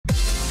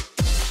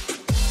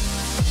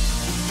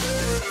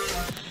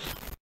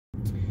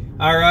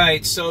All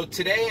right, so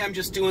today I'm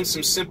just doing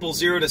some simple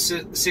 0 to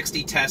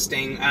 60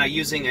 testing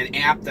using an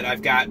app that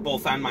I've got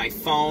both on my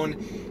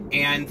phone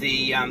and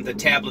the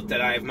tablet that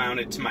I've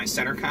mounted to my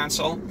center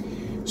console.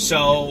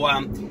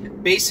 So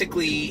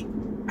basically,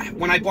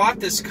 when I bought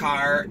this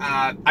car,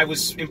 I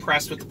was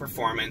impressed with the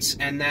performance,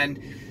 and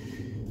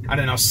then, I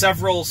don't know,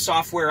 several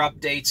software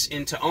updates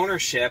into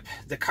ownership,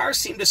 the car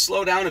seemed to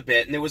slow down a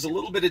bit, and there was a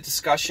little bit of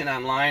discussion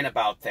online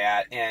about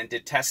that, and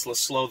did Tesla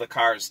slow the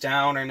cars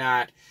down or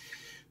not?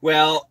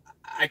 Well,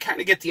 I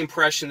kind of get the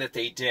impression that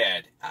they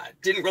did.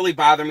 Didn't really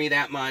bother me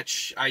that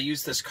much. I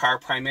use this car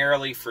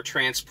primarily for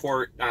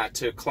transport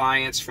to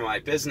clients for my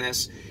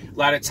business. A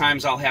lot of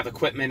times I'll have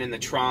equipment in the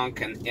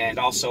trunk and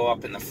also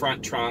up in the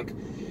front trunk.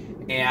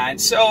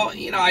 And so,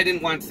 you know, I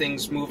didn't want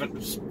things moving,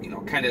 you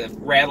know, kind of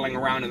rattling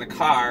around in the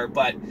car,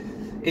 but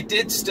it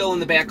did still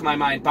in the back of my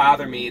mind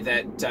bother me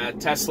that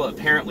Tesla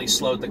apparently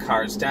slowed the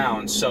cars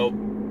down. So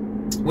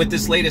with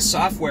this latest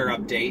software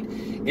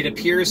update, it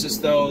appears as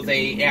though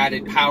they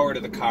added power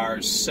to the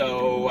cars,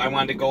 so I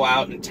wanted to go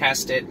out and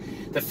test it.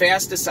 The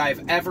fastest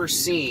I've ever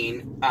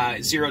seen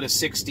 0 to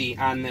 60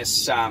 on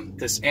this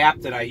this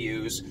app that I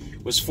use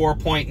was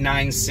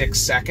 4.96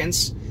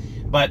 seconds.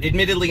 But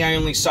admittedly, I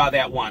only saw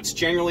that once.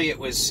 Generally, it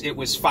was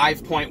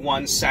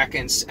 5.1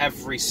 seconds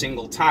every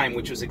single time,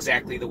 which was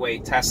exactly the way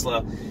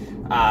Tesla,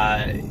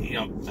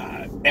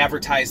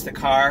 advertised the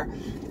car.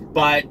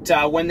 But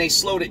when they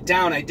slowed it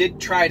down, I did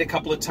try it a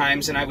couple of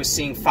times, and I was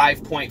seeing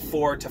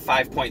 5.4 to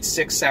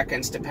 5.6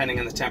 seconds, depending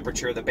on the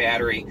temperature of the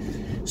battery.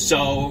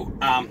 So,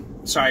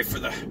 sorry for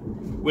the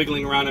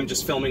wiggling around. I'm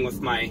just filming with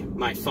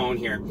my phone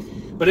here.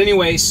 But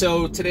anyway,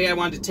 so today I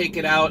wanted to take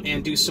it out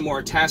and do some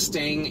more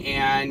testing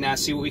and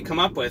see what we come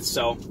up with.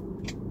 So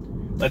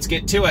let's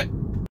get to it.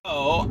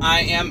 So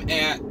I am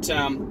at,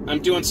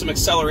 I'm doing some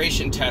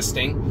acceleration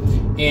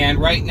testing, and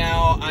right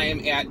now I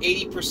am at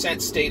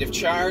 80% state of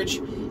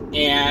charge,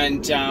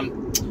 and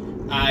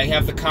I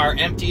have the car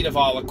emptied of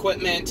all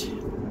equipment.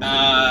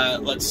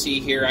 Let's see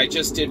here, I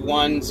just did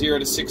one 0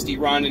 to 60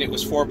 run and it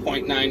was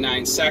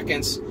 4.99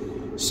 seconds.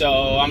 So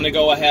I'm going to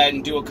go ahead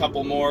and do a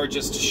couple more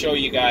just to show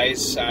you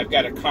guys. I've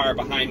got a car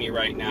behind me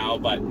right now,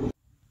 but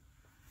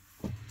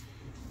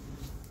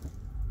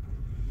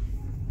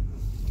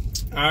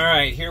all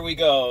right, here we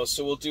go.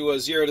 So we'll do a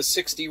 0 to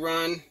 60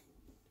 run.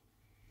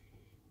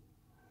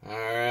 All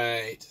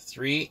right,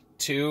 3,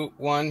 2,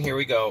 1, here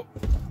we go.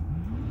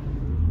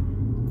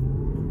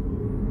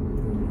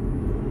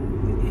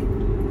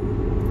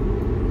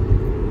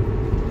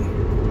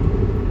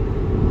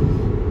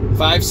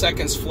 Five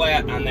seconds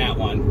flat on that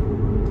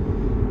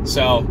one.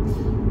 So,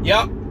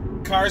 yep,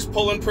 car's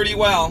pulling pretty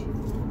well.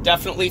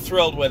 Definitely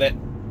thrilled with it.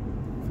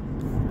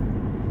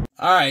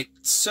 All right,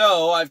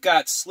 so I've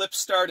got slip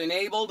start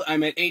enabled.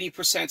 I'm at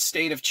 80%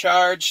 state of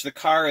charge. The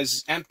car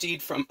is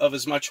emptied of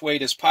as much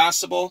weight as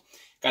possible.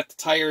 Got the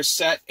tires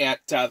set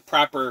at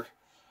proper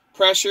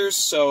pressures.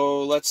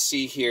 So let's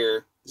see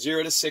here,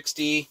 0 to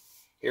 60.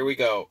 Here we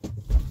go.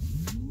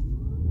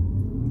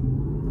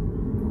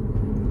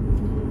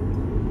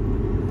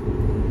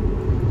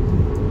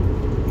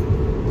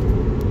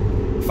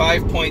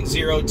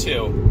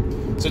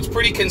 5.02. So it's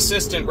pretty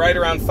consistent, right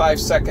around 5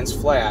 seconds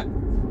flat.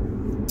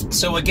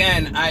 So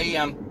again,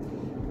 I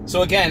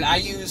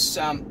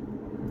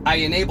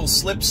enable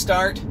slip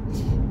start,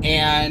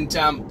 and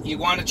you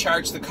want to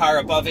charge the car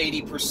above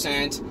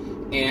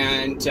 80%,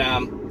 and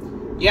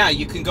yeah,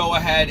 you can go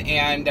ahead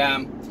and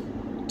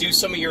do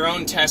some of your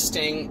own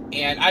testing.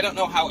 And I don't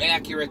know how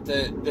accurate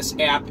this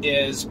app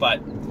is, but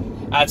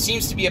it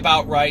seems to be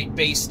about right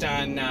based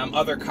on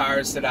other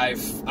cars that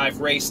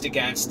I've raced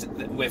against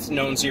with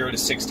known 0 to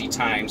 60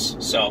 times.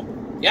 So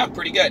yeah,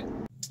 pretty good.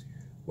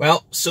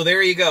 Well, so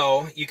there you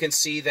go. You can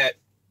see that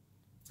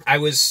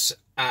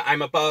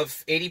I'm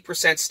above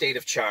 80% state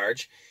of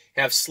charge,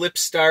 have slip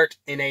start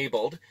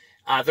enabled.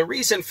 The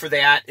reason for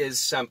that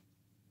is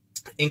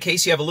in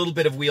case you have a little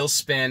bit of wheel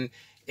spin,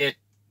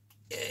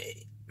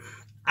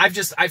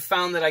 I've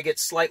found that I get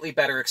slightly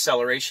better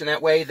acceleration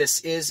that way.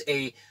 This is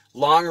a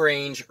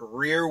long-range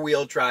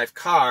rear-wheel drive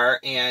car,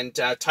 and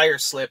tire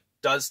slip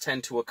does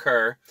tend to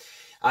occur.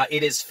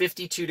 It is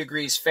 52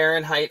 degrees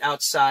Fahrenheit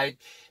outside.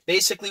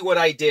 Basically what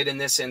I did in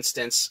this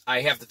instance,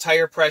 I have the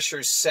tire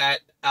pressures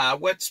set,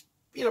 what's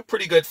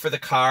pretty good for the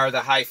car,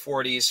 the high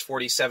 40s,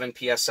 47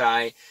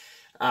 PSI.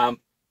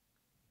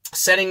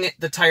 Setting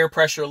the tire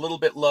pressure a little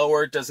bit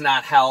lower does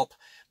not help,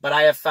 but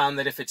I have found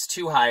that if it's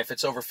too high, if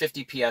it's over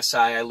 50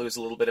 PSI, I lose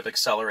a little bit of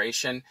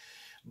acceleration.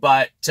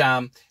 But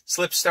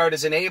slip start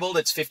is enabled.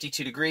 It's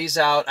 52 degrees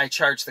out. I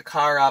charge the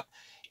car up.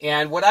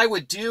 And what I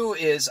would do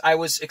is I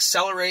was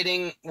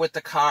accelerating with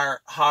the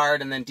car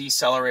hard and then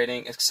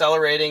decelerating,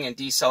 accelerating and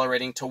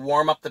decelerating to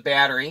warm up the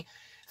battery.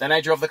 Then I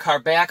drove the car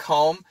back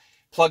home,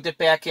 plugged it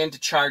back in to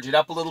charge it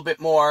up a little bit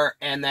more,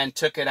 and then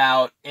took it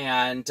out.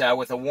 And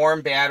with a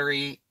warm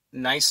battery,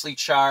 nicely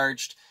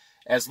charged,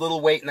 as little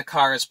weight in the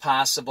car as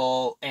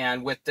possible,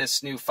 and with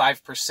this new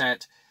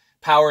 5%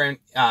 power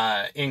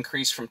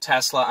increase from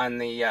Tesla on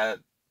the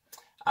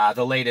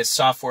latest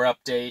software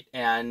update,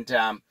 and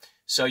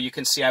So you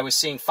can see I was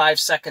seeing 5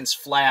 seconds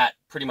flat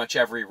pretty much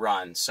every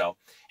run. So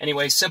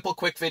anyway, simple,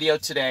 quick video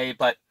today,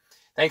 but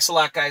thanks a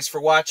lot, guys, for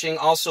watching.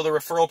 Also, the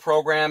referral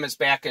program is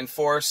back in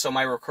force, so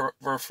my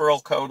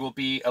referral code will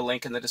be a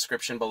link in the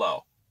description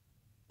below.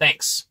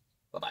 Thanks.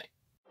 Bye-bye.